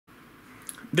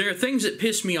there are things that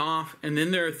piss me off, and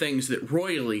then there are things that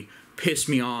royally piss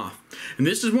me off. And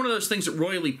this is one of those things that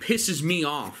royally pisses me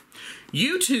off.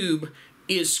 YouTube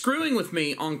is screwing with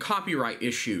me on copyright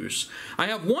issues. I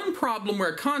have one problem where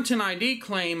a content ID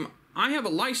claim, I have a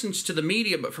license to the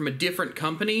media but from a different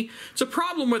company. It's a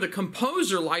problem where the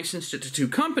composer licensed it to two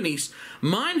companies.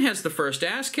 Mine has the first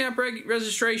ASCAP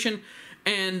registration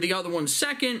and the other one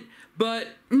second, but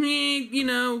you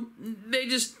know, they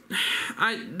just,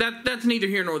 that's neither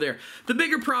here nor there. The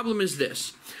bigger problem is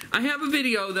this. I have a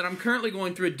video that I'm currently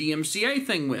going through a DMCA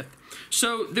thing with.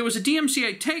 So there was a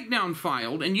DMCA takedown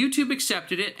filed, and YouTube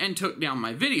accepted it and took down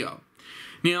my video.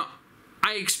 Now,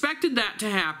 I expected that to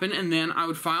happen, and then I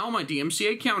would file my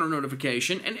DMCA counter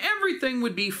notification, and everything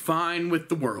would be fine with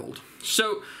the world.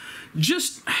 So,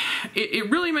 it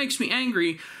really makes me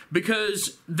angry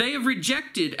because they have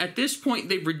rejected, at this point,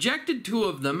 they've rejected 2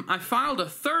 of them. I filed a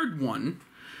third one.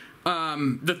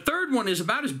 The third one is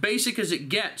about as basic as it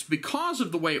gets because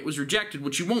of the way it was rejected,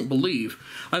 which you won't believe.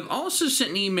 I've also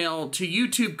sent an email to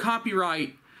YouTube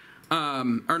copyright,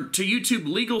 or to YouTube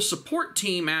legal support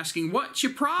team asking, what's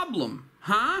your problem,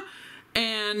 huh?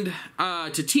 And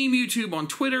to Team YouTube on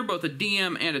Twitter, both a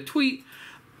DM and a tweet.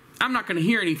 I'm not going to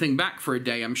hear anything back for a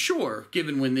day, I'm sure,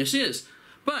 given when this is.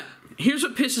 But here's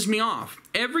what pisses me off.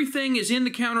 Everything is in the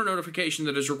counter notification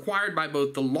that is required by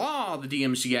both the law, the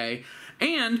DMCA,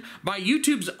 and by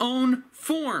YouTube's own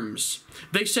forms.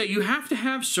 They say you have to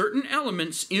have certain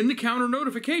elements in the counter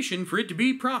notification for it to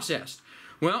be processed.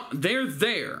 Well, they're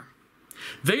there.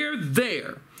 They're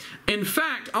there. In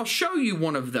fact, I'll show you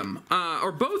one of them,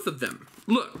 or both of them.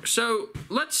 Look, so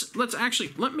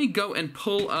let me go and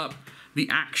pull up the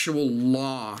actual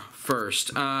law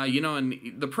first. You know,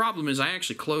 and the problem is I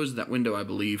actually closed that window, I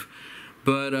believe.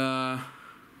 But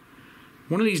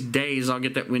one of these days I'll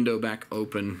get that window back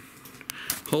open.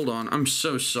 Hold on, I'm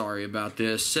so sorry about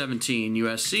this. 17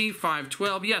 USC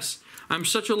 512. Yes, I'm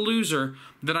such a loser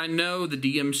that I know the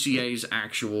DMCA's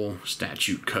actual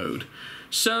statute code.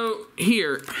 So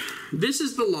here, this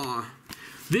is the law.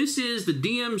 This is the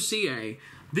DMCA.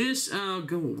 This,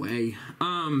 go away.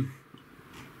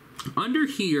 Under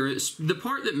here, the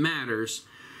part that matters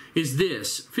is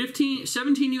this. 17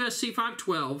 USC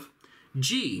 512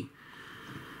 G.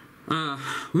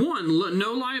 1,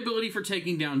 no liability for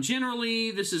taking down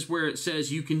generally. This is where it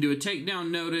says you can do a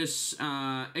takedown notice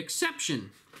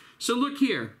exception. So look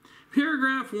here.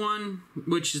 Paragraph 1,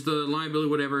 which is the liability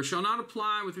whatever, shall not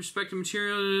apply with respect to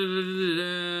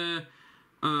material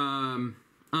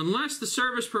unless the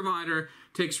service provider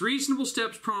takes reasonable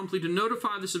steps promptly to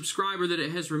notify the subscriber that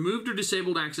it has removed or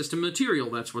disabled access to material.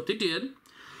 That's what they did.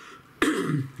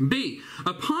 B,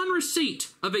 upon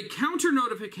receipt of a counter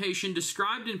notification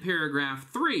described in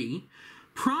paragraph 3,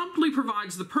 promptly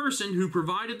provides the person who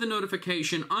provided the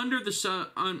notification under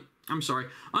the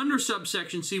under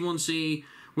subsection C1C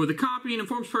with a copy and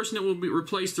informs person it will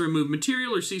replace the removed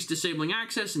material or cease disabling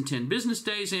access in 10 business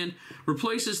days and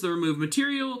replaces the removed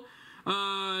material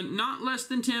not less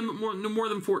than 10 but no more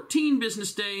than 14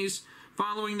 business days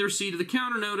following the receipt of the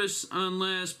counter notice,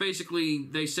 unless basically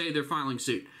they say they're filing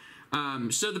suit.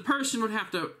 So the person would have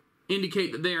to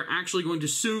indicate that they are actually going to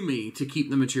sue me to keep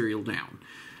the material down.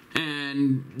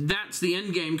 And that's the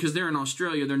end game, because they're in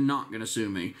Australia, they're not going to sue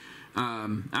me.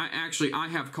 I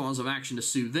have cause of action to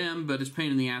sue them, but it's a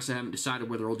pain in the ass. I haven't decided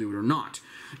whether I'll do it or not.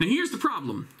 Now here's the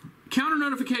problem. Counter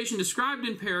notification described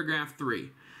in paragraph 3.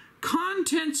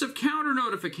 Contents of counter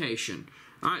notification.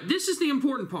 This is the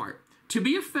important part. To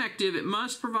be effective, it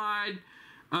must provide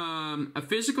a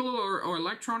physical or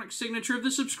electronic signature of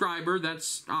the subscriber,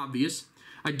 that's obvious,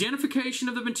 identification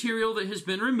of the material that has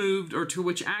been removed or to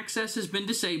which access has been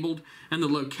disabled, and the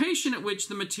location at which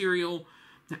the material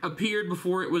appeared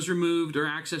before it was removed or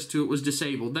access to it was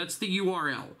disabled. That's the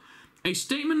URL. A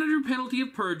statement under penalty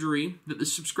of perjury that the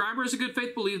subscriber has a good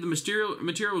faith belief the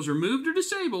material was removed or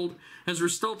disabled as a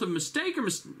result of mistake or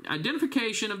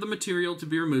identification of the material to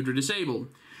be removed or disabled.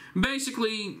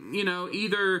 Basically, you know,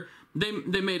 either they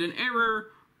made an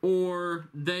error, or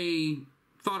they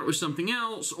thought it was something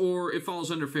else, or it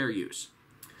falls under fair use.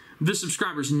 The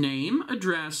subscriber's name,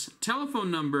 address,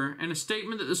 telephone number, and a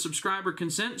statement that the subscriber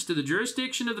consents to the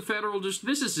jurisdiction of the federal district.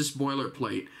 This is just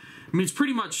boilerplate. I mean, it's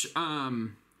pretty much,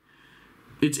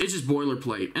 it's just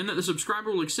boilerplate. And that the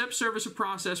subscriber will accept service or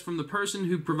process from the person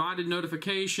who provided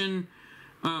notification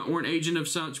or an agent of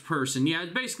such person. Yeah,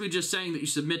 it's basically just saying that you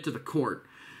submit to the court.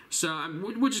 So,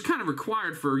 which is kind of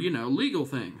required for, you know, legal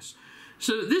things.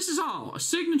 So this is all. A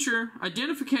signature,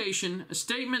 identification, a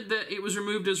statement that it was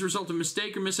removed as a result of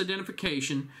mistake or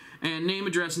misidentification, and name,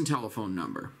 address, and telephone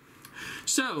number.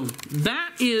 So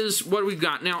that is what we've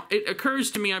got. Now, it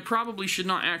occurs to me I probably should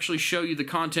not actually show you the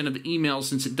content of the email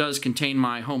since it does contain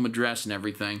my home address and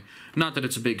everything. Not that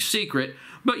it's a big secret,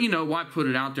 but you know, why put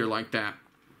it out there like that?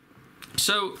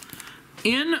 So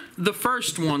in the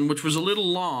first one, which was a little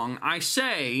long, I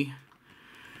say,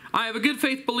 I have a good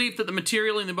faith belief that the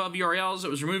material in the above URLs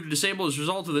that was removed or disabled as a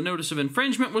result of the notice of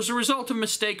infringement was a result of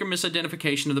mistake or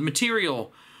misidentification of the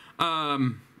material.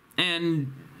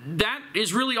 And that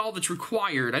is really all that's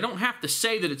required. I don't have to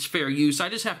say that it's fair use. I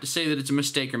just have to say that it's a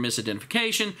mistake or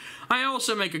misidentification. I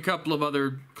also make a couple of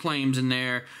other claims in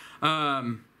there.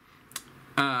 I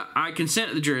consent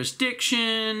to the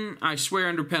jurisdiction. I swear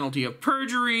under penalty of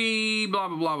perjury. Blah,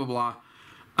 blah, blah, blah,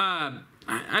 blah.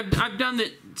 I've done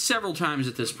that several times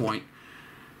at this point.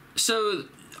 So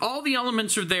all the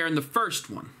elements are there in the first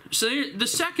one. So the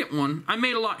second one, I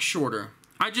made a lot shorter.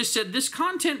 I just said this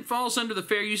content falls under the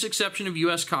fair use exception of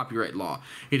U.S. copyright law.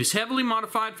 It is heavily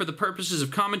modified for the purposes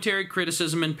of commentary,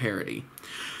 criticism, and parody.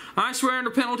 I swear under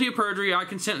penalty of perjury, I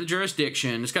consent to the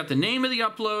jurisdiction. It's got the name of the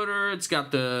uploader. It's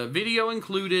got the video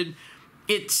included.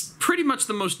 It's pretty much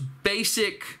the most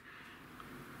basic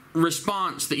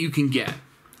response that you can get.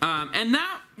 And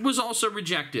that was also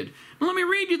rejected. Now, let me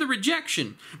read you the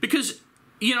rejection. Because,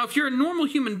 you know, if you're a normal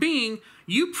human being,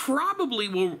 you probably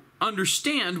will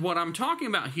understand what I'm talking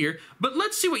about here, but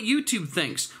let's see what YouTube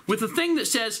thinks. With a thing that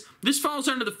says, this falls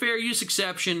under the fair use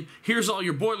exception, here's all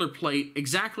your boilerplate,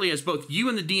 exactly as both you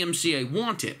and the DMCA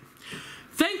want it.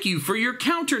 Thank you for your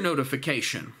counter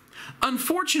notification.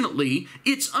 Unfortunately,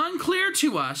 it's unclear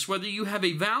to us whether you have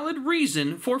a valid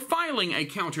reason for filing a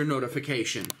counter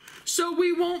notification, so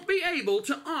we won't be able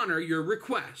to honor your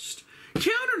request.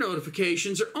 Counter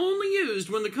notifications are only used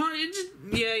when the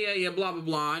blah, blah,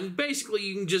 blah, and basically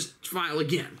you can just file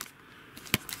again.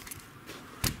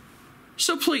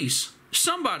 So please,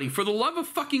 somebody, for the love of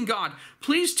fucking God,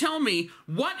 please tell me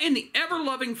what in the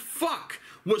ever-loving fuck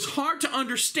was hard to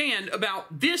understand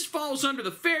about this falls under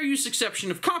the fair use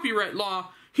exception of copyright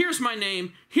law. Here's my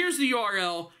name, here's the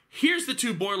URL, here's the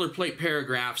 2 boilerplate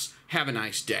paragraphs. Have a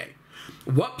nice day.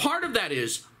 What part of that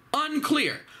is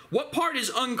unclear? What part is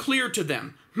unclear to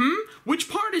them? Which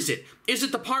part is it? Is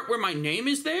it the part where my name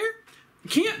is there?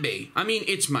 Can't be. I mean,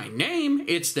 it's my name.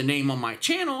 It's the name on my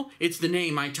channel. It's the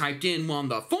name I typed in on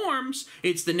the forms.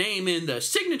 It's the name in the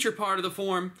signature part of the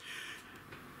form.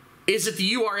 Is it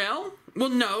the URL? Well,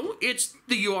 no, it's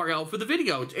the URL for the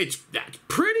video. That's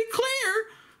pretty clear.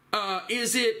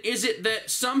 Is it that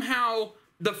somehow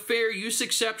the fair use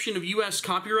exception of U.S.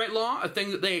 copyright law, a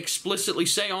thing that they explicitly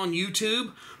say on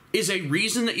YouTube, is a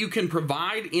reason that you can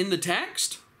provide in the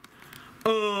text?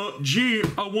 Gee,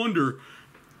 I wonder.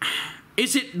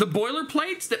 Is it the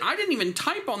boilerplates that I didn't even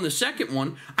type on the second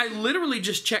one? I literally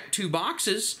just checked 2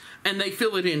 boxes and they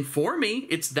fill it in for me.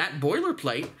 It's that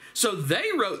boilerplate. So they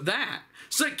wrote that.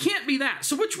 So it can't be that.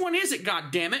 So which one is it,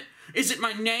 goddammit? Is it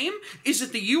my name? Is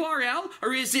it the URL?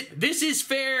 Or is it this is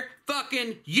fair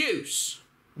fucking use?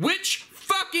 Which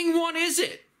fucking one is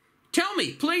it? Tell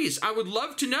me, please. I would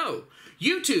love to know.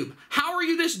 YouTube, how are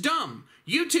you this dumb?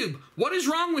 YouTube, what is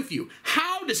wrong with you?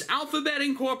 How does Alphabet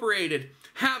Incorporated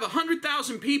have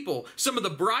 100,000 people, some of the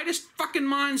brightest fucking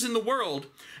minds in the world,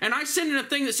 and I send in a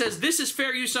thing that says, this is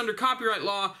fair use under copyright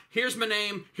law, here's my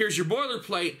name, here's your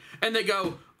boilerplate, and they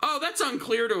go, oh, that's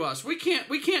unclear to us. We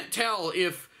can't tell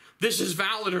if this is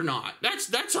valid or not.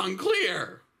 That's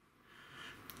unclear.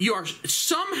 You are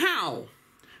somehow,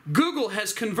 Google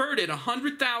has converted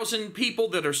 100,000 people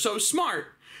that are so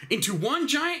smart into one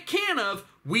giant can of,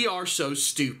 we are so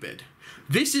stupid.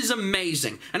 This is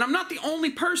amazing. And I'm not the only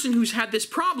person who's had this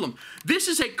problem. This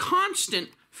is a constant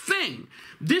thing.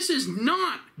 This is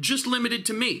not just limited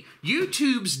to me.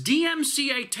 YouTube's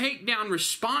DMCA takedown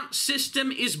response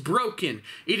system is broken.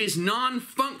 It is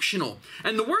non-functional.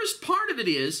 And the worst part of it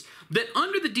is that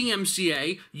under the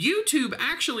DMCA, YouTube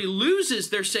actually loses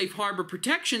their safe harbor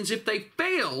protections if they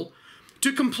fail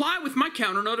to comply with my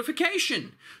counter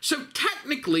notification. So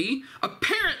technically,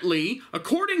 apparently,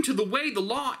 according to the way the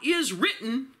law is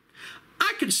written,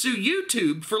 I could sue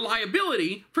YouTube for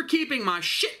liability for keeping my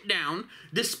shit down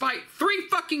despite 3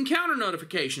 fucking counter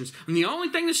notifications. And the only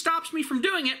thing that stops me from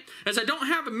doing it is I don't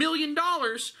have $1 million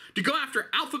to go after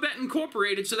Alphabet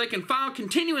Incorporated so they can file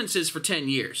continuances for 10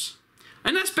 years.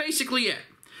 And that's basically it.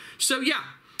 So yeah,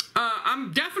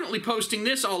 I'm definitely posting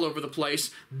this all over the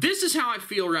place. This is how I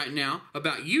feel right now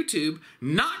about YouTube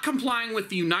not complying with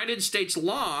the United States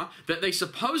law that they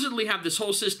supposedly have this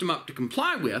whole system up to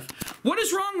comply with. What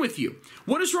is wrong with you?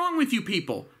 What is wrong with you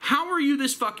people? How are you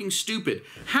this fucking stupid?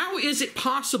 How is it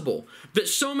possible that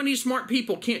so many smart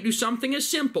people can't do something as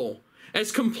simple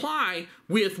as comply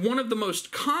with one of the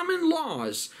most common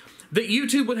laws that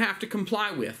YouTube would have to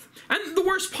comply with. And the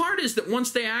worst part is that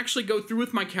once they actually go through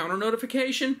with my counter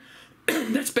notification,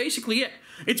 that's basically it.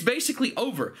 It's basically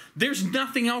over. There's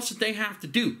nothing else that they have to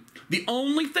do. The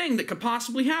only thing that could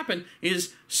possibly happen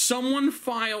is someone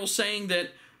files saying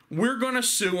that we're going to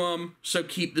sue them, so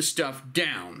keep the stuff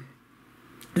down.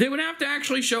 They would have to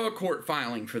actually show a court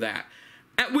filing for that,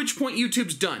 at which point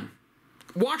YouTube's done.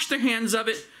 Wash their hands of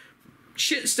it,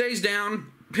 shit stays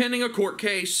down, pending a court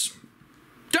case,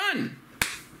 done.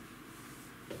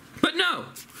 But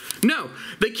no,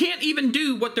 they can't even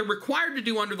do what they're required to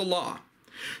do under the law.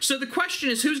 So the question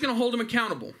is, who's going to hold them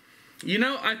accountable? You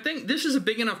know, I think this is a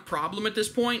big enough problem at this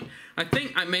point. I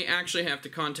think I may actually have to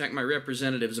contact my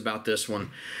representatives about this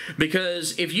one.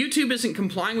 Because if YouTube isn't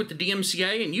complying with the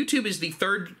DMCA, and YouTube is the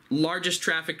third largest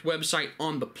trafficked website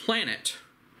on the planet,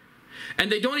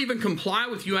 and they don't even comply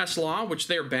with U.S. law, which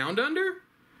they're bound under,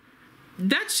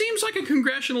 that seems like a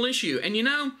congressional issue. And you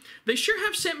know, they sure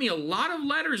have sent me a lot of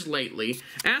letters lately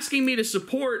asking me to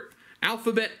support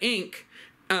Alphabet Inc.,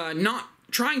 not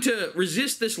trying to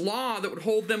resist this law that would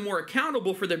hold them more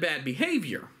accountable for their bad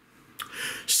behavior.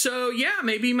 So yeah,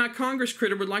 maybe my Congress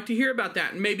critter would like to hear about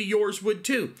that, and maybe yours would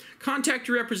too. Contact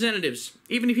your representatives.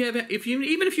 Even if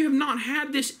you have not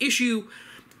had this issue,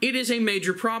 it is a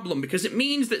major problem, because it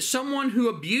means that someone who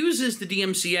abuses the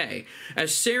DMCA,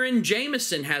 as Saren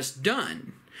Jameson has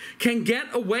done, can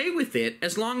get away with it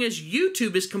as long as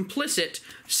YouTube is complicit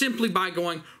simply by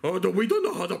going, oh, we don't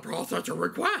know how to process a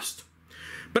request.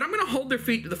 But I'm going to hold their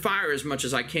feet to the fire as much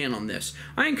as I can on this.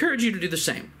 I encourage you to do the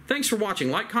same. Thanks for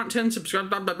watching. Like content, subscribe,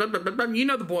 blah, blah, blah, blah, blah. You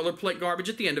know the boilerplate garbage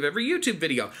at the end of every YouTube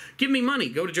video. Give me money.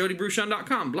 Go to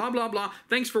jodybruchon.com. Blah, blah, blah.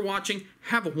 Thanks for watching.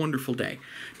 Have a wonderful day.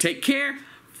 Take care.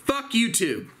 Fuck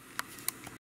YouTube.